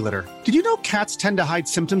Pretty Litter. Did you know cats tend to hide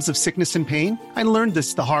symptoms of sickness and pain? I learned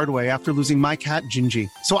this the hard way after losing my cat, Gingy.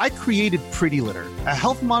 So I created Pretty Litter, a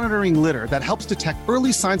health monitoring litter that helps detect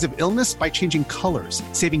early signs of illness by changing colors,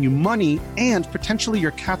 saving you money and potentially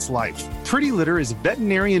your cat's life. Pretty Litter is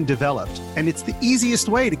veterinarian developed, and it's the easiest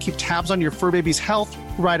way to keep tabs on your fur baby's health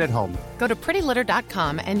right at home. Go to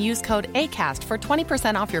prettylitter.com and use code ACAST for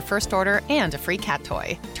 20% off your first order and a free cat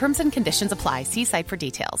toy. Terms and conditions apply. See site for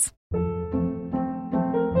details.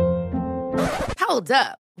 Hold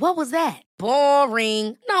up. What was that?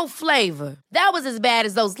 Boring. No flavor. That was as bad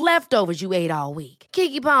as those leftovers you ate all week.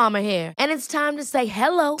 Keke Palmer here, and it's time to say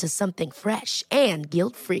hello to something fresh and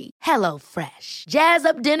guilt-free. Hello Fresh. Jazz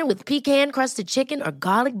up dinner with pecan-crusted chicken or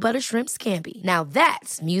garlic butter shrimp scampi. Now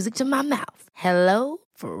that's music to my mouth. Hello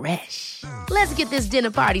Fresh. Let's get this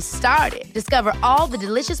dinner party started. Discover all the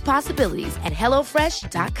delicious possibilities at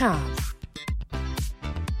hellofresh.com.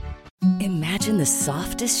 Imagine the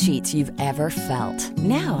softest sheets you've ever felt.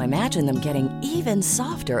 Now imagine them getting even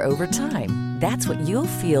softer over time. That's what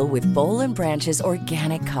you'll feel with Boll & Branch's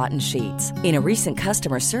organic cotton sheets. In a recent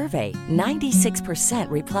customer survey, 96%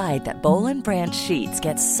 replied that Boll & Branch sheets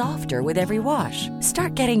get softer with every wash.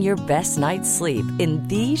 Start getting your best night's sleep in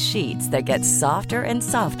these sheets that get softer and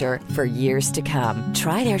softer for years to come.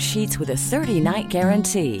 Try their sheets with a 30-night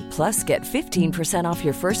guarantee. Plus, get 15% off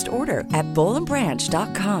your first order at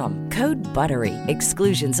bollandbranch.com. Code BUTTERY.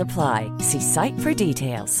 Exclusions apply. See site for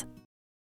details.